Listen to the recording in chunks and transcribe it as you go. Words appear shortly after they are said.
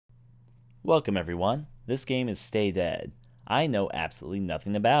Welcome everyone. This game is Stay Dead. I know absolutely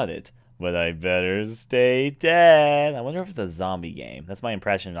nothing about it, but I better stay dead. I wonder if it's a zombie game. That's my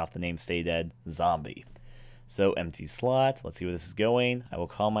impression off the name Stay Dead, zombie. So empty slot. Let's see where this is going. I will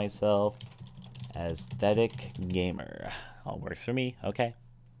call myself Aesthetic Gamer. All works for me. Okay.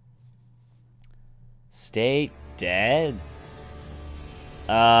 Stay Dead.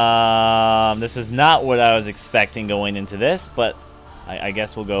 This is not what I was expecting going into this, but I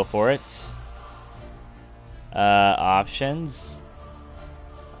guess we'll go for it. Options.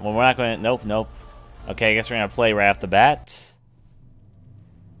 Well, we're not going to... Nope. Okay, I guess we're going to play right off the bat.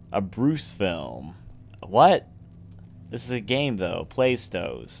 A Bruce film. What? This is a game, though.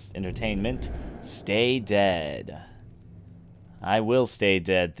 Playstos. Entertainment. Stay dead. I will stay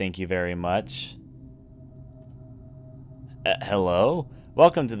dead, thank you very much. Hello?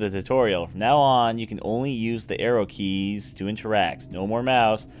 Welcome to the tutorial. From now on, you can only use the arrow keys to interact. No more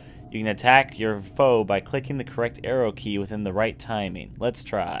mouse. You can attack your foe by clicking the correct arrow key within the right timing. Let's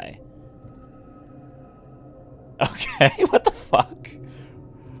try. Okay, what the fuck?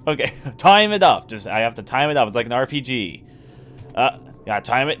 Okay, time it up. I have to time it up. It's like an RPG. Gotta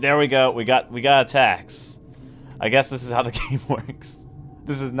time it. There we go. We got attacks. I guess this is how the game works.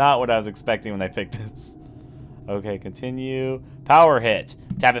 This is not what I was expecting when I picked this. Okay, continue. Power hit.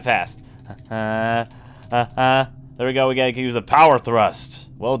 Tap it fast. There we go. We gotta use a power thrust.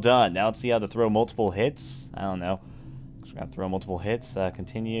 Well done. Now let's see how to throw multiple hits. I don't know. We're gonna throw multiple hits.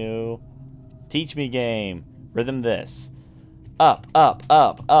 Continue. Teach me game. Rhythm this. Up, up,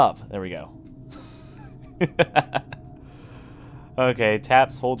 up, up. There we go. Okay,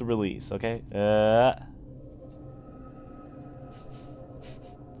 taps, hold to release. Okay. I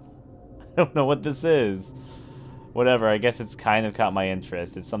don't know what this is. Whatever, I guess it's kind of caught my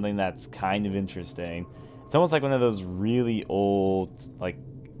interest. It's something that's kind of interesting. It's almost like one of those really old, like,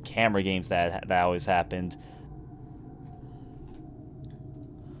 camera games that always happened.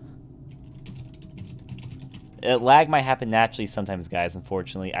 Lag might happen naturally sometimes, guys,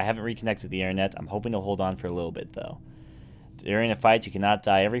 unfortunately. I haven't reconnected the internet. I'm hoping to hold on for a little bit, though. During a fight, you cannot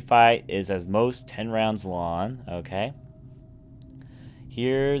die. Every fight is as most 10 rounds long. Okay.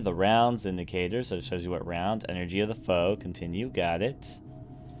 Here, the rounds indicator, so it shows you what round. Energy of the foe. Continue. Got it.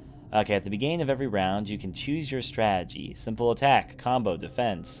 Okay, at the beginning of every round, you can choose your strategy. Simple attack, combo,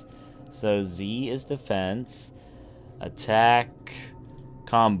 defense. So Z is defense. Attack,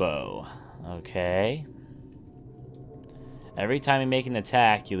 combo. Okay. Every time you make an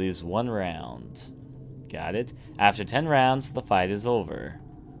attack, you lose 1 round. Got it. After 10 rounds, the fight is over.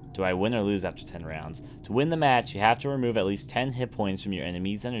 Do I win or lose after 10 rounds? To win the match, you have to remove at least 10 hit points from your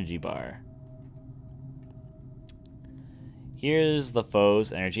enemy's energy bar. Here's the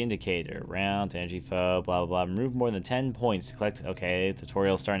foe's energy indicator. Round, energy foe, blah, blah, blah. Remove more than 10 points to collect... Okay,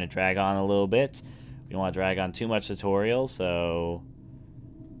 tutorial's starting to drag on a little bit. We don't want to drag on too much tutorial, so...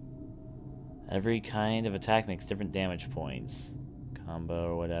 Every kind of attack makes different damage points. Combo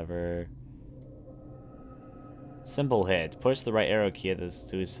or whatever. Simple hit. Push the right arrow key at this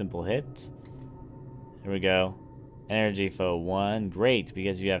to a simple hit. Here we go. Energy foe 1. Great,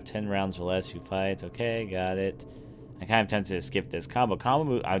 because you have 10 rounds or less, you fight. Okay, got it. I'm kind of tempted to skip this. Combo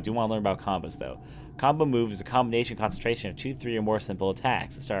move. I do want to learn about combos, though. Combo move is a combination concentration of 2, 3, or more simple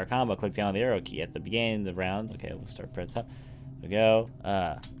attacks. To start a combo, click down on the arrow key at the beginning of the round. Okay, we'll start press up. There we go.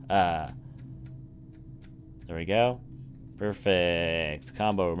 There we go. Perfect.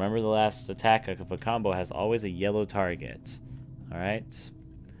 Combo. Remember the last attack of a combo has always a yellow target. Alright.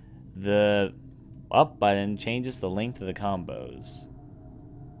 The up button changes the length of the combos.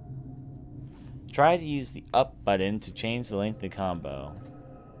 Try to use the up button to change the length of the combo.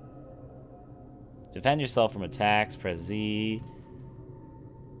 Defend yourself from attacks. Press Z.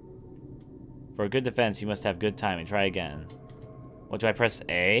 For a good defense, you must have good timing. Try again. What, do I press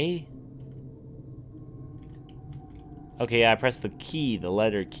A? Okay, I pressed the key, the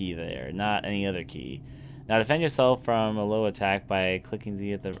letter key there, not any other key. Now defend yourself from a low attack by clicking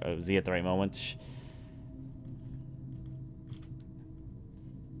Z at the right moment.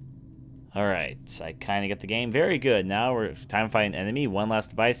 Alright, I kind of get the game. Very good. Now we're time to fight an enemy. One last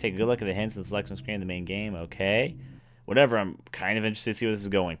device. Take a good look at the hints and selection screen of the main game. Okay. Whatever, I'm kind of interested to see where this is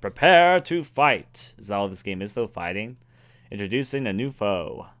going. Prepare to fight. Is that all this game is, though? Fighting. Introducing a new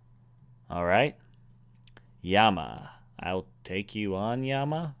foe. Alright. Yama. I'll take you on,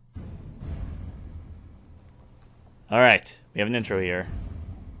 Yama. Alright, we have an intro here.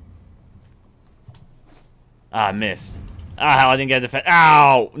 Ah, missed. Ah, I didn't get a defense.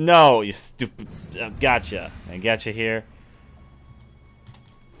 Ow! No, you stupid. Gotcha. I gotcha here.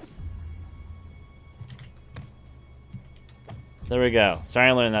 There we go.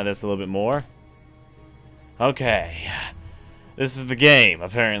 Starting to learn this a little bit more. Okay. This is the game,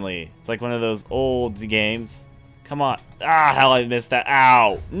 apparently. It's like one of those old games. Come on. Ah, hell, I missed that.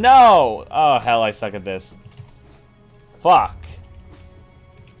 Ow. No! Oh, hell, I suck at this. Fuck.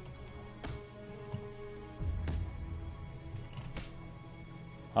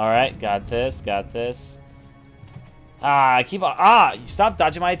 Alright, got this, got this. Ah, I keep on. Ah, you stop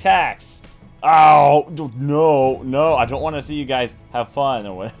dodging my attacks. Oh, no, no. I don't want to see you guys have fun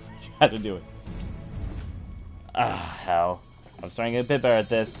or whatever you had to do it. Ah, hell. I'm starting to get a bit better at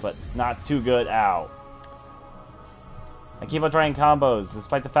this, but it's not too good. Ow. I keep on trying combos,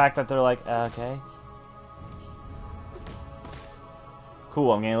 despite the fact that they're like, okay.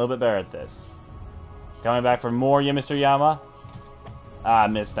 Cool, I'm getting a little bit better at this. Coming back for more, yeah, Mr. Yama. Ah, I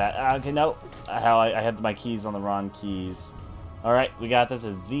missed that. Okay, no. Hell, I had my keys on the wrong keys. Alright, we got this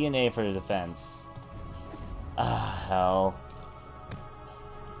as Z and A for the defense. Ah, hell.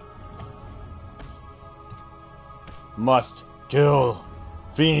 Must kill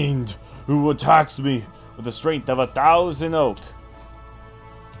fiend who attacks me with the strength of 1,000 oak.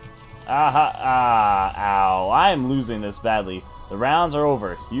 Aha, ow. I am losing this badly. The rounds are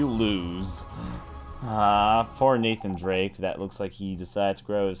over. You lose. Poor Nathan Drake. That looks like he decided to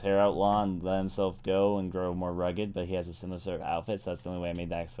grow his hair out long and let himself go and grow more rugged, but he has a similar sort of outfit, so that's the only way I made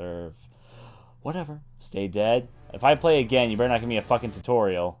that serve. Whatever. Stay dead. If I play again, you better not give me a fucking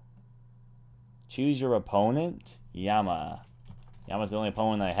tutorial. Choose your opponent? Yama. Yama's the only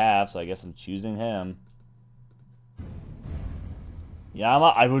opponent I have, so I guess I'm choosing him.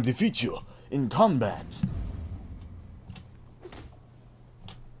 Yama, I will defeat you in combat.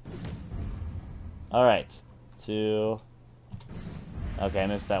 Alright. 2. Okay, I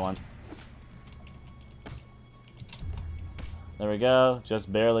missed that one. There we go. Just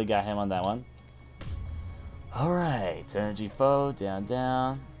barely got him on that one. Alright. Energy foe. Down,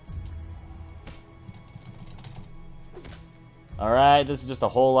 down. Alright, this is just a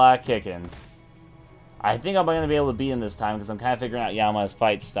whole lot of kicking. I think I'm going to be able to beat him this time because I'm kind of figuring out Yama's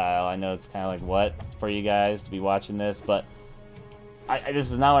fight style. I know it's kind of like, what, for you guys to be watching this, but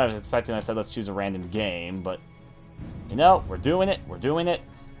this is not what I was expecting. I said let's choose a random game, but, you know, we're doing it. We're doing it.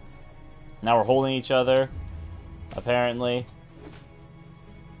 Now we're holding each other, apparently.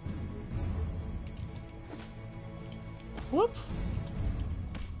 Whoop.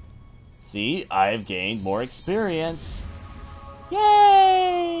 See, I've gained more experience.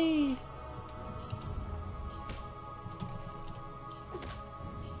 Yay!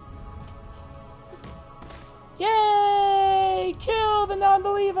 Yay! Kill the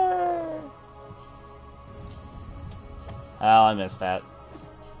non-believer! Oh, I missed that.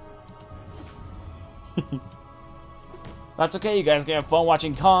 That's okay, you guys can have fun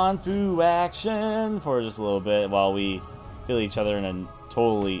watching Kung Fu action for just a little bit while we feel each other in a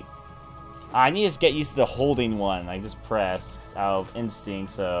totally... I need to get used to the holding one. I just pressed out of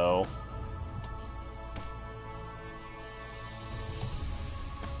instinct, so...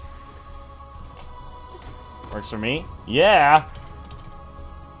 Works for me? Yeah!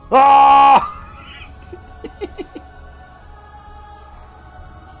 Ah!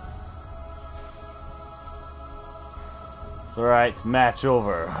 It's alright, match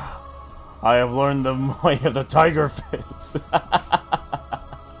over. I have learned the way of the tiger fit.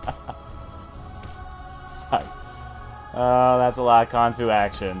 Oh, that's a lot of Kung Fu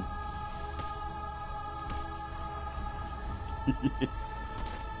action.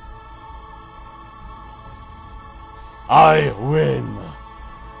 I win!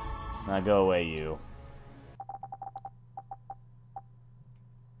 Now go away, you.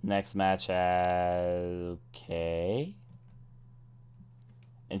 Next match, okay.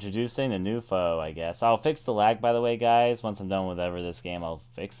 Introducing a new foe, I guess. I'll fix the lag, by the way, guys. Once I'm done with this game, I'll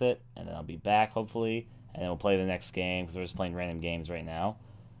fix it, and then I'll be back, hopefully. And then we'll play the next game, because we're just playing random games right now.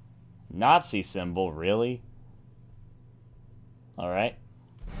 Nazi symbol, really? Alright.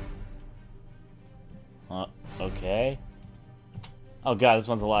 Okay. Oh god, this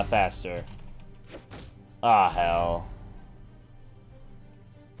one's a lot faster. Ah, hell.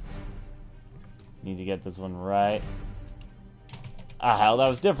 Need to get this one right. Ah, hell, that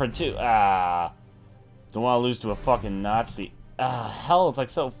was different, too. Ah. Don't want to lose to a fucking Nazi. Ah, hell, it's like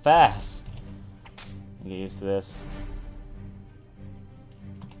so fast. Get used to this.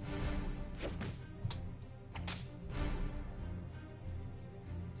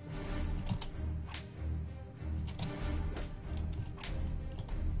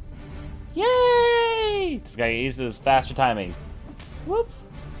 Yay! This guy uses faster timing. Whoop.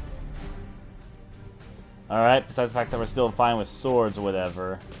 Alright, besides the fact that we're still fine with swords or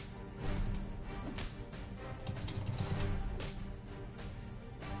whatever.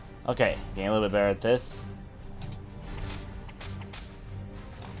 Okay, getting a little bit better at this.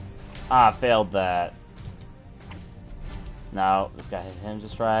 Ah, failed that. No, this guy hit him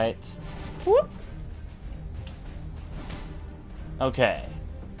just right. Whoop. Okay.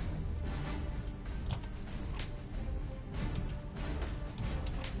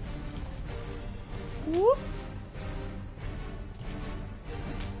 Whoop.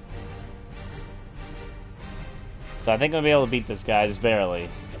 So I think I'm gonna be able to beat this guy, just barely.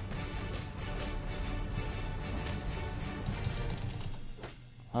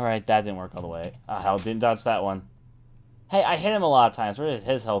 Alright, that didn't work all the way. Ah, hell, didn't dodge that one. Hey, I hit him a lot of times. Where did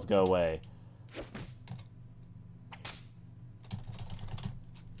his health go away?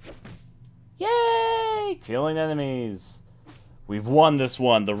 Yay! Killing enemies. We've won this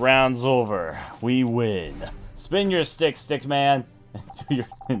one. The round's over. We win. Spin your stick, Stickman. Do your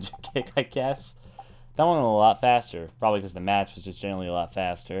ninja kick, I guess. That one went a lot faster. Probably because the match was just generally a lot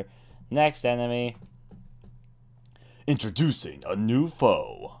faster. Next enemy. Introducing a new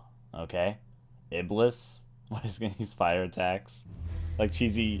foe. Okay. Iblis. What is going to use fire attacks? Like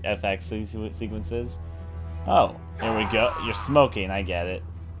cheesy FX sequences. Oh, here we go. You're smoking, I get it.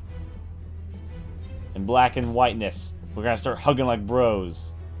 In black and whiteness. We're going to start hugging like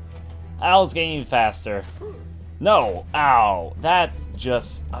bros. Owl's getting faster. No, ow. That's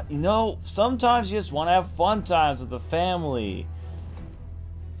just, you know, sometimes you just want to have fun times with the family.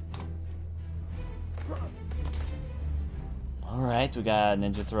 Alright, we got a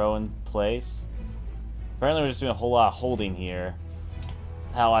ninja throw in place. Apparently we're just doing a whole lot of holding here.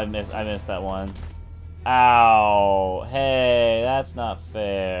 How I missed that one. Ow. Hey, that's not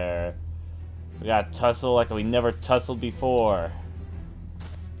fair. We got tussle like we never tussled before.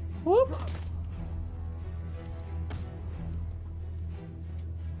 Whoop.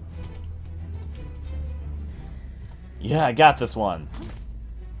 Yeah, I got this one.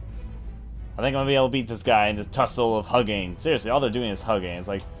 I think I'm gonna be able to beat this guy in this tussle of hugging. Seriously, all they're doing is hugging. It's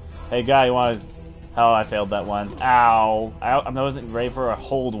like, hey guy, you wanna... Oh, I failed that one. Ow. I wasn't ready for a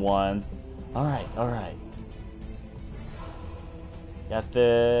hold one. Alright, alright. Got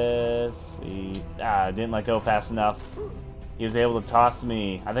this. Didn't let go fast enough. He was able to toss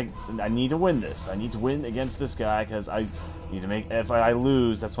me. I think I need to win this. I need to win against this guy because I need to make... If I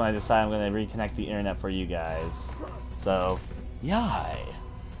lose, that's when I decide I'm going to reconnect the internet for you guys. So, yay.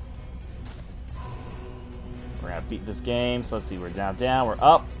 We're going to beat this game. So let's see. We're down, we're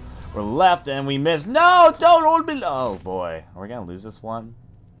up. We're left, and we missed. No, don't hold me. Oh, boy. Are we going to lose this one?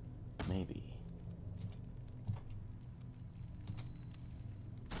 Maybe.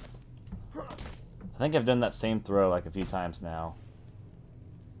 I think I've done that same throw like a few times now.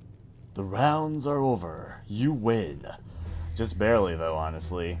 The rounds are over. You win. Just barely, though,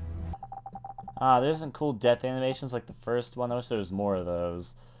 honestly. Ah, there's some cool death animations like the first one. I wish there was more of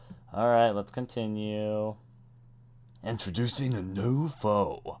those. Alright, let's continue. Introducing a new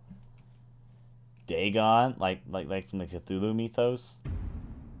foe. Dagon, like from the Cthulhu mythos.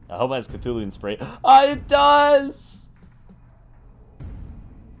 I hope it has Cthulhu inspiration. Ah, it does!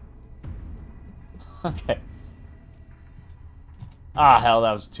 Okay. Ah, hell,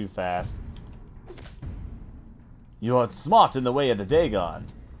 that was too fast. You're smart in the way of the Dagon.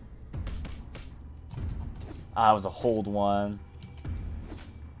 Ah, it was a hold one.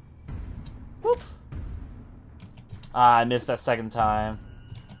 Whoop. Ah, I missed that second time.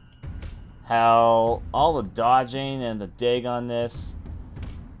 Hell, all the dodging and the Dagon-ness.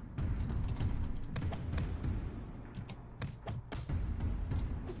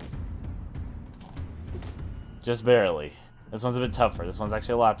 Just barely. This one's a bit tougher. This one's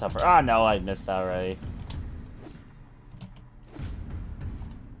actually a lot tougher. Ah, no, I missed that already.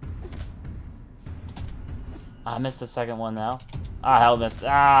 I missed the second one now. Ah, hell, missed.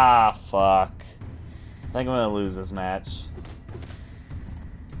 Ah, fuck. I think I'm gonna lose this match.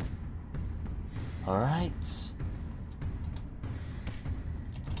 Alright.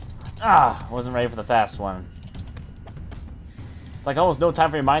 Ah, wasn't ready for the fast one. It's like almost no time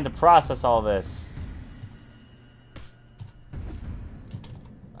for your mind to process all this.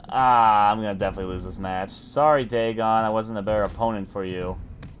 Ah, I'm gonna definitely lose this match. Sorry, Dagon, I wasn't a better opponent for you.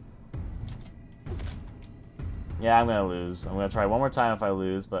 Yeah, I'm gonna lose. I'm gonna try one more time if I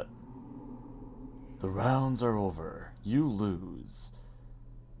lose, but... The rounds are over. You lose.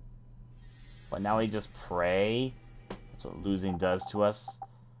 But now we just pray? That's what losing does to us.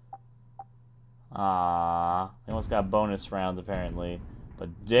 Ah, we almost got bonus rounds apparently.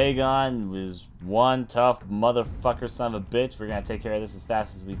 But Dagon is one tough motherfucker son of a bitch. We're gonna take care of this as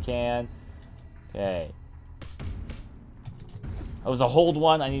fast as we can. Okay. It was a hold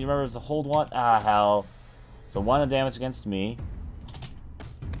one. I need to remember it was a hold one. Ah, hell. So 1 of damage against me.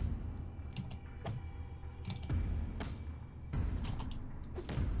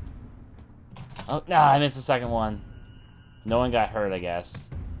 Oh, nah, I missed the second one. No one got hurt, I guess.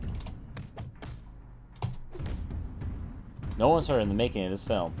 No one's hurt in the making of this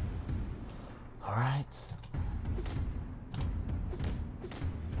film. Alright.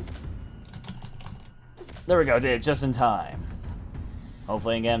 There we go, did it just in time.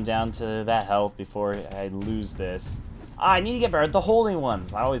 Hopefully I can get him down to that health before I lose this. Ah, I need to get better at the holding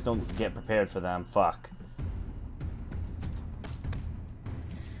ones. I always don't get prepared for them. Fuck.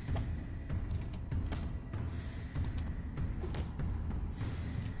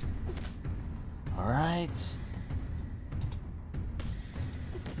 Alright.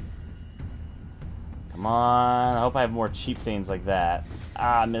 Come on. I hope I have more cheap things like that.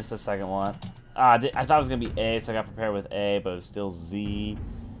 Ah, I missed the second one. Ah, I thought it was going to be A, so I got prepared with A, but it was still Z.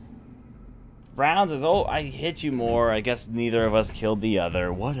 Rounds is, oh, I hit you more. I guess neither of us killed the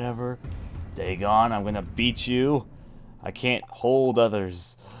other. Whatever. Dagon, I'm going to beat you. I can't hold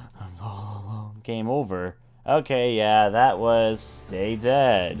others. I'm all alone. Game over. Okay, yeah, that was Stay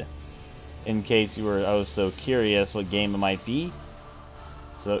Dead. In case you were oh so curious what game it might be.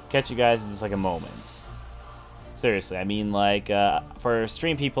 So, catch you guys in just like a moment. Seriously, I mean, like, for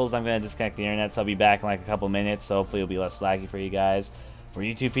stream peoples, I'm going to disconnect the internet, so I'll be back in like a couple minutes, so hopefully it'll be less laggy for you guys. For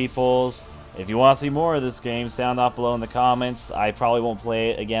YouTube peoples, if you want to see more of this game, sound off below in the comments. I probably won't play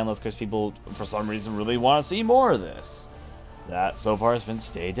it again unless there's people, for some reason, really want to see more of this. That, so far, has been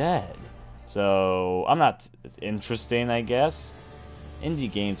Stay Dead. So, I'm not interesting, I guess.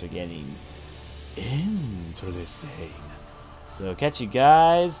 Indie games are getting interesting. So, catch you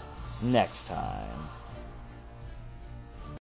guys next time.